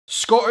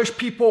Scottish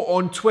people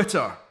on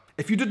Twitter.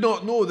 If you did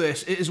not know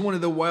this, it is one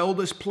of the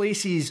wildest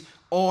places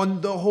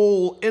on the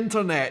whole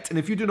internet. And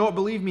if you do not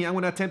believe me, I'm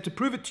going to attempt to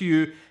prove it to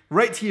you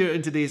right here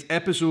in today's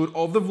episode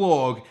of the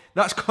vlog.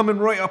 That's coming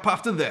right up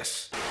after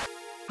this.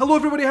 Hello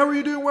everybody, how are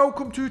you doing?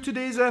 Welcome to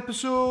today's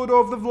episode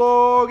of the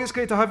vlog. It's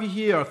great to have you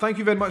here. Thank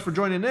you very much for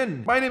joining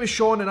in. My name is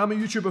Shaun and I'm a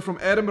YouTuber from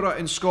Edinburgh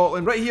in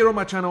Scotland. Right here on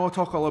my channel, I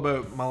talk all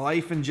about my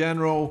life in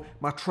general,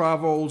 my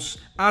travels,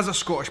 as a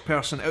Scottish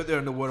person out there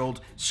in the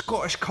world,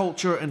 Scottish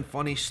culture and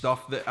funny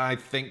stuff that I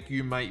think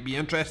you might be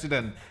interested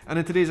in. And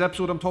in today's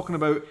episode, I'm talking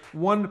about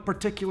one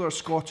particular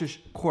Scottish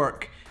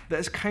quirk that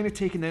has kind of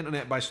taken the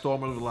internet by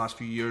storm over the last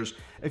few years.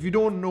 If you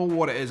don't know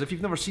what it is, if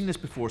you've never seen this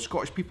before,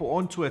 Scottish people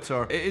on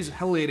Twitter, it is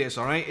hilarious,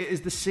 alright? It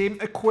is the same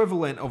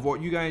equivalent of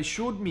what you guys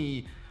showed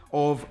me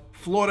of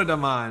Florida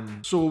Man.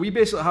 So we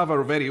basically have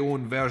our very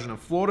own version of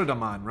Florida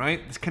Man,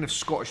 right? This kind of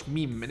Scottish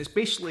meme, and it's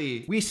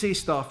basically, we say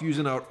stuff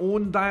using our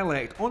own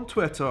dialect on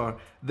Twitter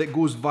that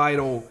goes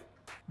viral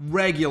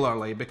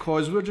regularly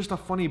because we're just a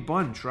funny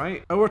bunch,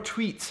 right? Our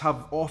tweets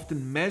have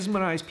often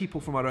mesmerized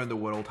people from around the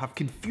world, have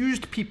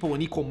confused people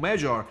in equal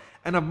measure,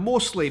 and have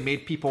mostly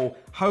made people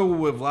howl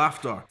with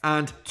laughter.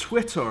 And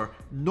Twitter,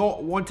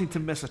 not wanting to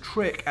miss a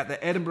trick at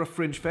the Edinburgh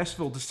Fringe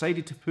Festival,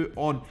 decided to put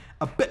on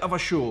a bit of a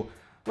show.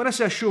 When I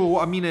say a show,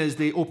 what I mean is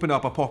they opened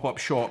up a pop-up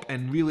shop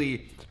and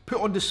really put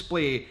on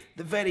display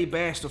the very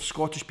best of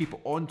Scottish people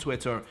on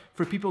Twitter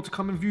for people to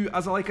come and view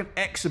as like an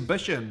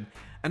exhibition.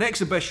 An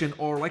exhibition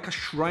or like a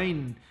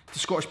shrine to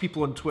Scottish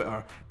people on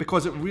Twitter,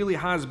 because it really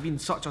has been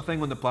such a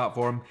thing on the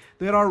platform.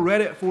 There are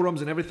Reddit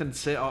forums and everything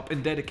set up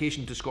in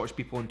dedication to Scottish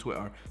people on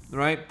Twitter,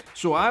 right?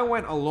 So I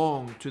went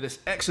along to this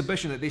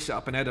exhibition that they set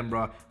up in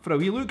Edinburgh for a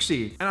wee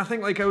look-see, and I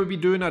think like I would be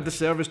doing a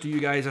disservice to you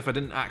guys if I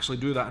didn't actually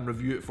do that and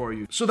review it for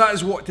you. So that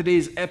is what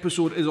today's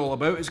episode is all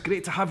about. It's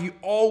great to have you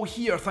all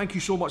here. Thank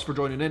you so much for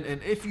joining in,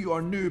 and if you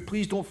are new,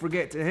 please don't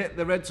forget to hit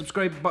the red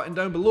subscribe button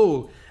down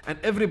below, and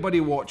everybody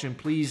watching,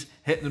 please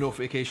hit the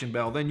notification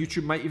bell. Then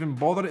YouTube might even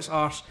bother its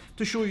arse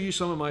to show you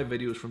some of my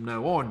videos from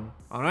now on.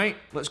 Alright,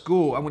 let's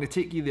go. I'm going to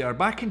take you there,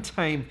 back in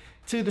time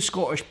to the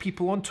Scottish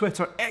People on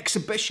Twitter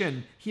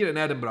exhibition here in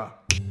Edinburgh.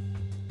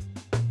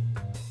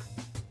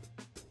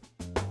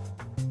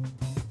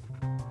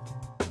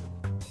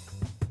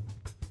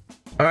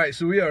 Alright,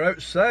 so we are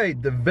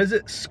outside the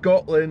Visit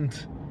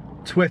Scotland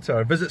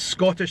Twitter, Visit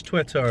Scottish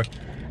Twitter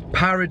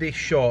parody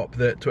shop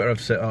that Twitter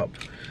have set up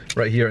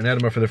right here in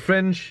Edinburgh for the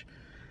Fringe.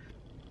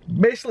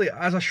 Basically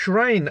as a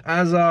shrine,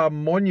 as a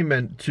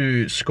monument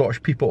to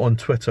Scottish people on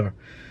Twitter.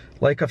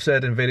 Like I've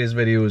said in various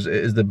videos, it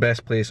is the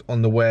best place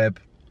on the web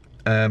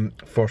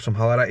for some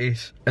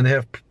hilarities, and they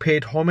have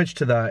paid homage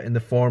to that in the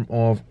form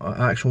of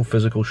an actual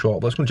physical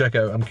shop. Let's go and check it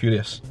out, I'm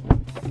curious.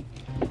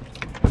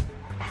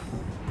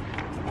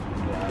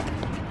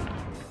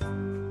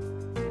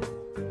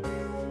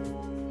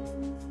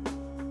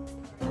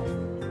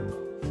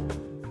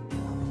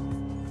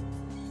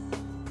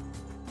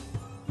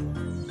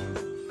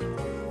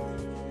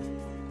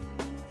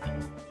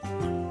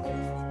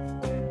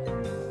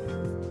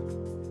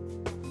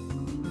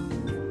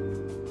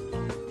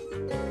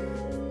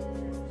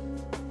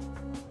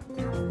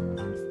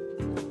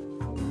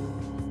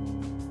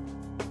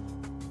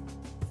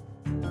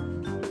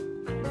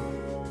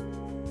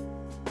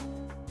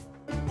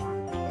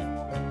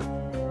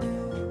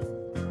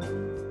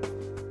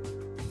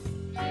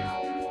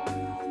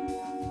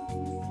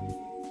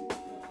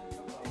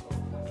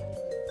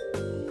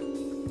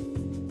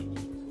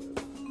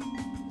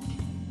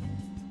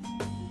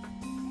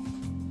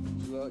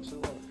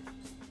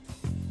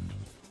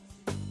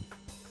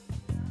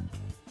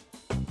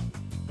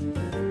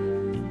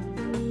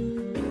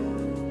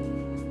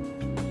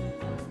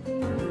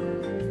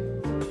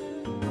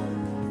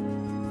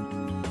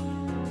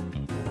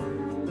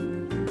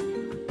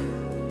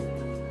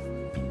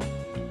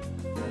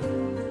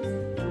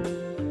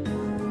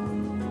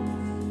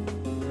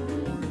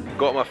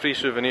 Got my free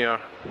souvenir,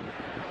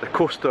 the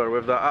coaster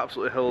with that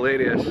absolutely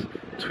hilarious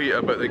tweet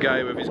about the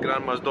guy with his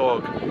grandma's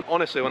dog.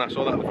 Honestly, when I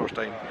saw that the first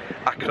time,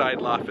 I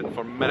cried laughing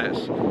for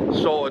minutes,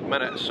 solid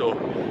minutes, so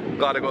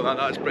glad I got that.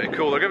 That's pretty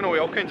cool. They're giving away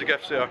all kinds of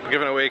gifts there. They're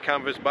giving away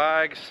canvas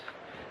bags,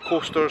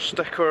 coasters,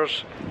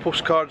 stickers,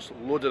 postcards,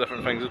 loads of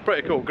different things. It's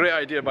pretty cool. Great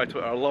idea by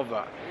Twitter, I love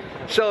that.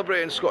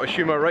 Celebrating Scottish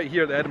humour right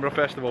here at the Edinburgh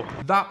Festival.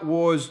 That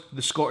was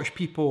the Scottish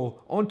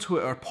People on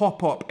Twitter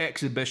pop-up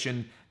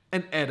exhibition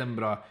in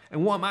Edinburgh.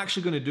 And what I'm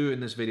actually going to do in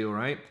this video,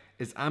 right,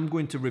 is I'm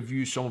going to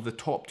review some of the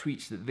top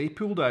tweets that they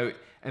pulled out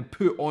and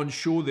put on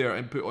show there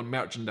and put on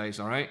merchandise,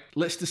 alright?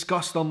 Let's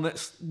discuss them,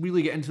 let's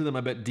really get into them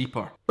a bit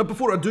deeper. But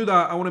before I do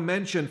that, I want to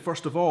mention,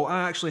 first of all,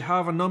 I actually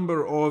have a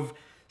number of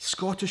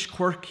Scottish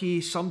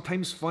quirky,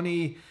 sometimes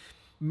funny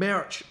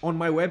merch on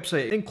my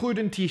website,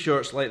 including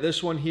t-shirts like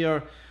this one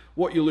here,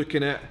 what you're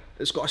looking at.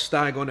 It's got a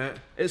stag on it.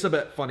 It's a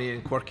bit funny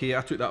and quirky.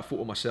 I took that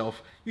photo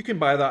myself. You can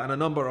buy that and a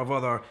number of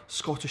other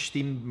Scottish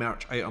themed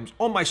merch items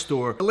on my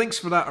store. The links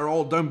for that are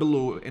all down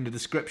below in the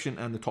description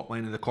and the top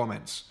line of the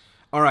comments.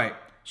 Alright,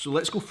 so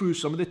let's go through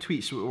some of the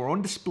tweets that were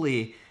on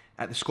display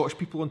at the Scottish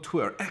People on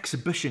Twitter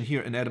exhibition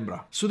here in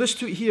Edinburgh. So this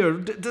tweet here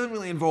doesn't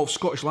really involve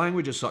Scottish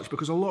language as such,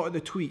 because a lot of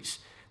the tweets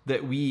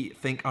that we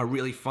think are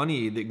really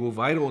funny that go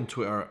viral on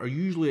Twitter are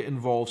usually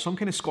involve some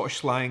kind of Scottish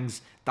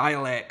slangs,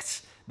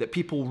 dialects that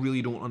people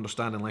really don't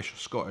understand unless you're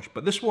Scottish.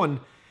 But this one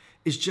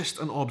is just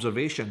an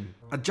observation.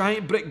 A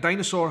giant brick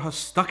dinosaur has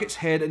stuck its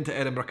head into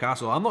Edinburgh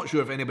Castle. I'm not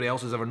sure if anybody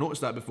else has ever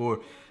noticed that before,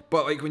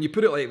 but like when you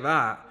put it like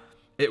that,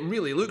 it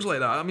really looks like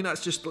that. I mean,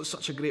 that's just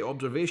such a great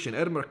observation.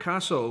 Edinburgh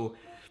Castle,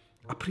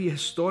 a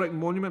prehistoric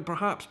monument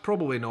perhaps?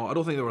 Probably not. I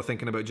don't think they were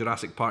thinking about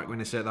Jurassic Park when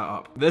they set that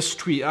up. This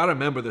tweet, I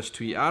remember this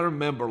tweet. I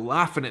remember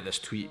laughing at this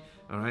tweet.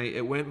 Alright,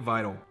 it went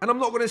viral. And I'm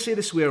not going to say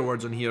the swear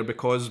words on here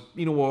because,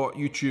 you know what,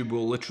 YouTube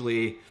will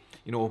literally,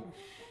 you know,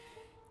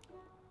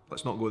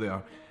 let's not go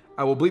there.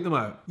 I will bleep them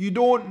out. You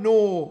don't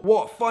know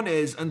what fun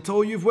is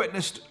until you've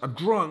witnessed a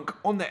drunk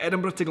on the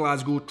Edinburgh to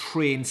Glasgow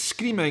train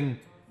screaming,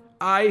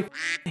 "I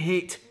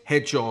hate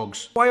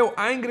hedgehogs," while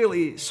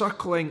angrily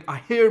circling a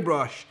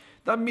hairbrush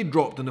that had been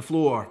dropped on the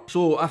floor.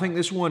 So I think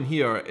this one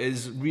here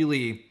is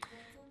really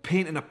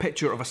painting a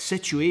picture of a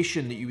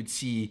situation that you would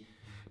see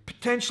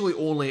potentially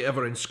only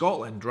ever in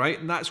Scotland, right?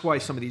 And that's why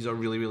some of these are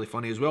really, really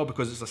funny as well,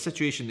 because it's a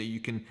situation that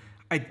you can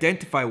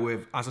identify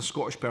with as a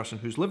Scottish person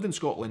who's lived in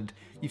Scotland.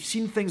 You've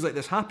seen things like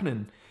this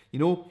happening, you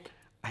know,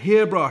 a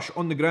hairbrush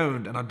on the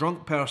ground and a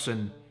drunk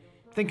person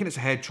thinking it's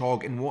a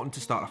hedgehog and wanting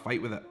to start a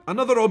fight with it.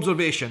 Another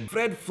observation,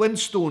 Fred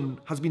Flintstone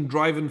has been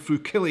driving through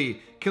Killie.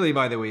 Killie,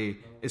 by the way,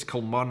 is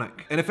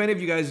Kilmarnock. And if any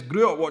of you guys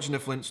grew up watching the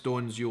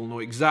Flintstones, you'll know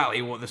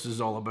exactly what this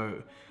is all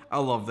about. I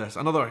love this.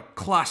 Another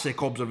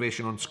classic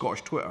observation on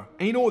Scottish Twitter.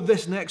 And you know,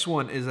 this next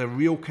one is a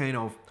real kind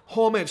of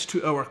homage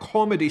to our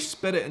comedy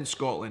spirit in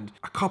Scotland.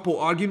 A couple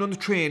arguing on the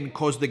train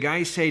because the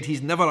guy said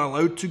he's never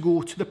allowed to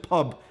go to the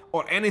pub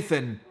or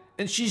anything,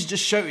 and she's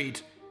just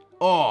shouted,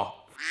 "Oh,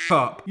 f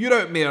up. You're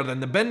out more than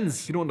the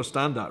bins." You don't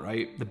understand that,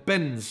 right? The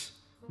bins,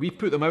 we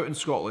put them out in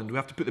Scotland. We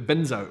have to put the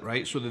bins out,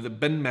 right? So that the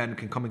bin men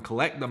can come and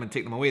collect them and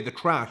take them away. The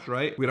trash,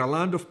 right? We're a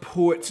land of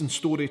poets and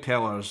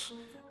storytellers.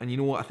 And you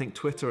know what? I think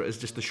Twitter is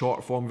just the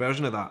short form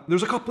version of that.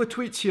 There's a couple of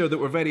tweets here that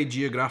were very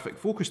geographic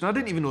focused, and I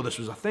didn't even know this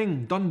was a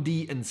thing.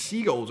 Dundee and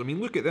seagulls. I mean,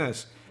 look at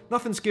this.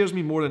 Nothing scares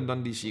me more than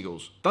Dundee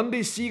seagulls.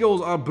 Dundee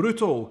seagulls are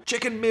brutal.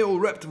 Chicken mail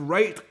ripped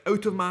right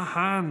out of my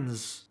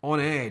hands. On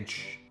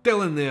edge.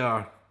 Dylan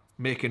there,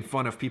 making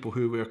fun of people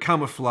who wear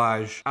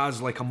camouflage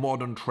as like a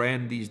modern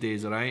trend these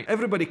days, alright?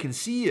 Everybody can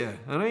see you,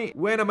 alright?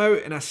 When I'm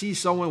out and I see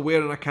someone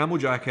wearing a camo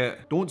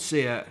jacket, don't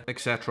say it,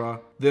 etc.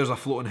 There's a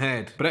floating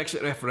head.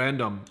 Brexit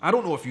referendum. I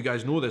don't know if you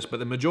guys know this, but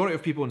the majority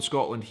of people in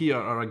Scotland here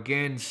are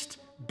against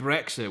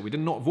Brexit. We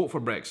did not vote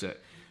for Brexit.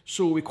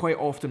 So we quite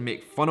often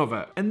make fun of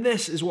it. And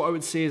this is what I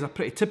would say is a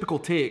pretty typical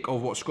take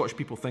of what Scottish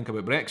people think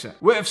about Brexit.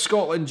 What if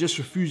Scotland just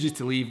refuses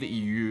to leave the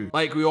EU?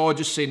 Like we all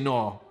just say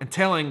no and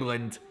tell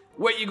England,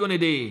 "What you gonna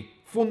do?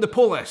 Phone the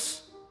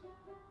police."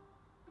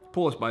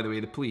 Police, by the way,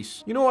 the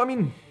police. You know what I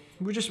mean?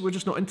 We're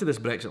just not into this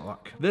Brexit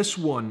luck. This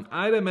one,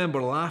 I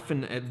remember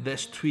laughing at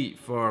this tweet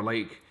for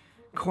like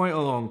quite a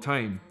long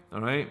time,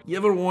 alright? You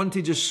ever want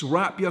to just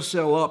wrap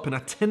yourself up in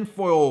a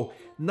tinfoil,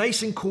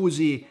 nice and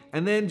cozy,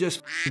 and then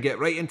just get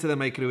right into the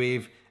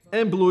microwave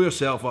and blow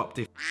yourself up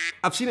to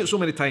I've seen it so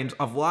many times,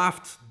 I've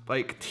laughed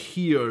like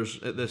tears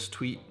at this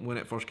tweet when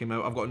it first came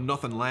out. I've got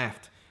nothing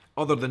left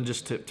other than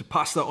just to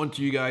pass that on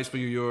to you guys for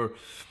your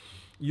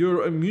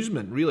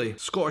amusement, really.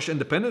 Scottish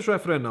independence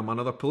referendum,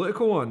 another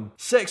political one.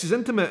 Sex is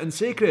intimate and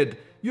sacred.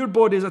 Your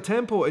body is a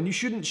temple and you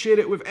shouldn't share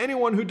it with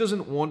anyone who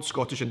doesn't want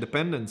Scottish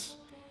independence.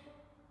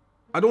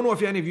 I don't know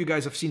if any of you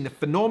guys have seen the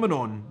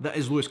phenomenon that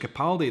is Lewis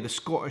Capaldi, the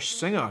Scottish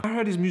singer. I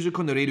heard his music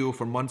on the radio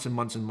for months and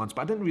months and months,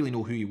 but I didn't really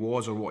know who he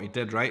was or what he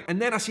did, right?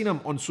 And then I seen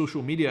him on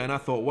social media and I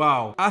thought,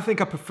 wow, I think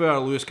I prefer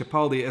Lewis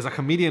Capaldi as a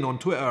comedian on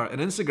Twitter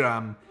and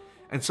Instagram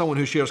and someone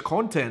who shares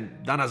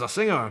content than as a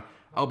singer.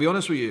 I'll be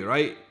honest with you,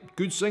 right?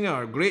 Good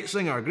singer, great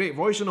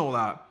voice and all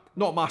that.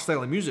 Not my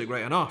style of music,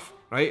 right enough,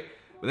 right?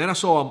 But then I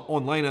saw him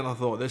online and I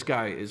thought, this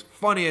guy is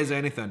funny as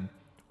anything.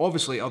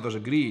 Obviously others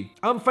agree.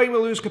 I'm fine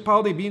with Lewis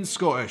Capaldi being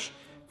Scottish.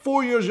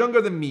 4 years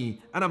younger than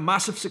me and a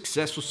massive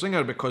successful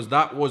singer because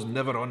that was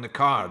never on the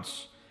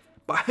cards.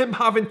 But him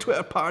having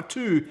Twitter Part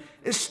 2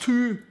 is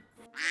too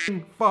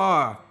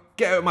far.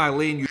 Get out of my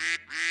lane, you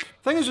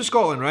Thing is with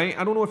Scotland, right?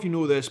 I don't know if you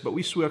know this, but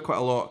we swear quite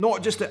a lot.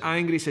 Not just at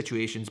angry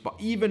situations, but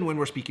even when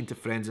we're speaking to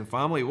friends and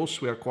family, we'll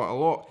swear quite a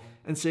lot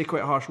and say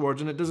quite harsh words,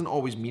 and it doesn't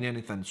always mean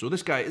anything. So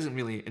this guy isn't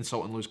really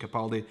insulting Lewis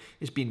Capaldi.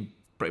 He's been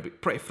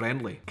pretty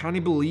friendly. Can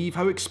you believe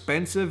how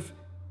expensive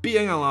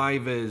being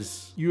alive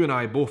is? You and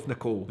I both,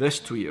 Nicole. This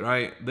tweet,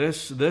 right?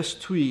 This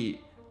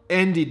tweet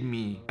ended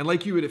me. And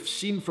like you would have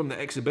seen from the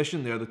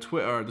exhibition there,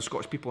 the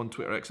Scottish People on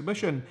Twitter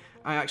exhibition,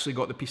 I actually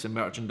got the piece of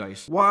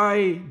merchandise.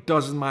 Why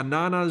does my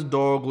nana's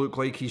dog look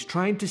like he's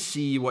trying to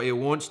see what he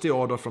wants to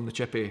order from the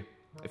chippy?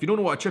 If you don't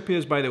know what a chippy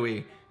is, by the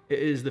way, it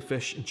is the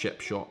fish and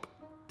chip shop,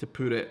 to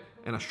put it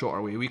in a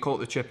shorter way. We call it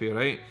the chippy,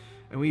 right?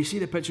 And when you see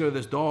the picture of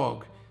this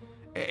dog,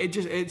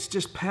 it's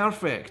just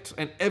perfect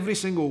in every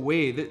single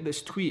way.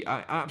 This tweet,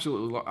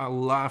 I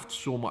laughed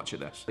so much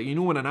at this. Like, you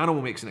know when an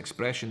animal makes an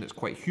expression that's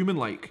quite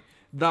human-like,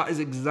 That is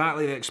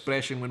exactly the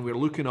expression when we're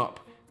looking up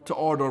to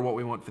order what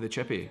we want for the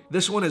chippy.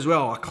 This one as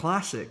well, a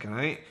classic,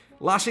 right?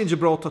 Lassie in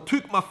Gibraltar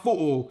took my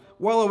photo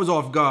while I was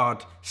off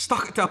guard,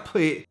 stuck it to a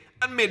plate,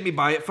 and made me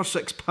buy it for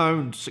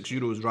 £6,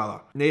 €6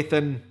 rather.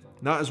 Nathan,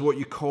 that is what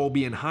you call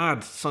being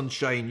had,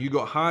 sunshine. You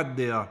got had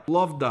there.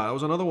 Loved that. That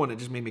was another one that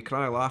just made me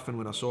cry laughing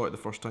when I saw it the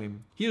first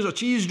time. Here's a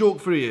cheese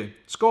joke for you.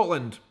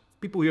 Scotland.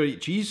 People here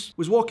eat cheese.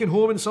 Was walking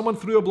home and someone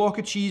threw a block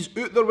of cheese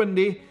out their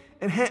window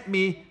and hit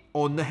me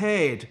on the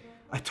head.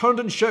 I turned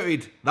and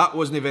shouted, "That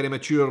wasn't very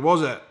mature,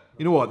 was it?"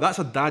 You know what, that's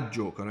a dad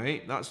joke,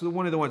 alright? That's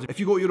one of the ones, if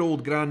you go to your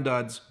old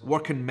granddad's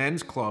working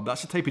men's club,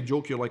 that's the type of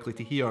joke you're likely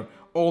to hear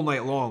all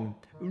night long.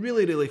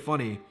 Really, really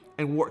funny,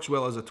 and works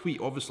well as a tweet,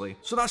 obviously.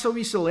 So that's a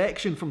wee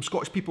selection from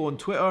Scottish people on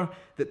Twitter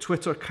that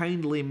Twitter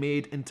kindly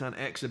made into an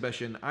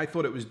exhibition. I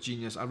thought it was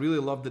genius. I really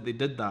loved that they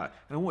did that,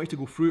 and I wanted to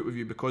go through it with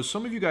you because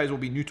some of you guys will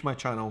be new to my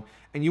channel,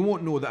 and you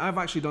won't know that I've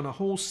actually done a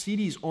whole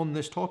series on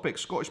this topic,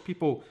 Scottish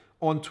people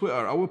on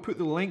Twitter. I will put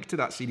the link to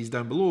that series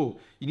down below.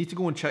 You need to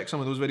go and check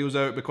some of those videos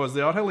out because they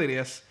are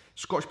hilarious.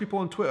 Scottish people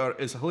on Twitter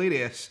is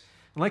hilarious.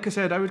 And like I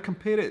said, I would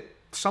compare it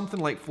to something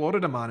like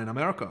Florida Man in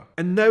America.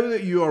 And now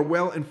that you are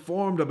well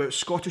informed about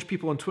Scottish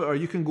people on Twitter,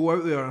 you can go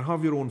out there and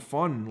have your own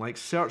fun. Like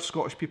search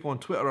Scottish people on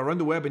Twitter around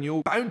the web and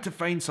you're bound to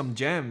find some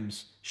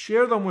gems.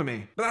 Share them with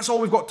me. But that's all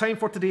we've got time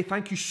for today.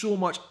 Thank you so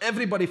much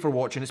everybody for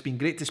watching. It's been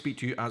great to speak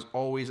to you as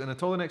always. And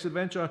until the next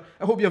adventure,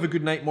 I hope you have a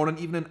good night, morning,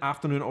 evening,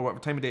 afternoon, or whatever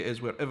time of day it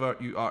is, wherever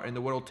you are in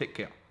the world. Take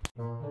care.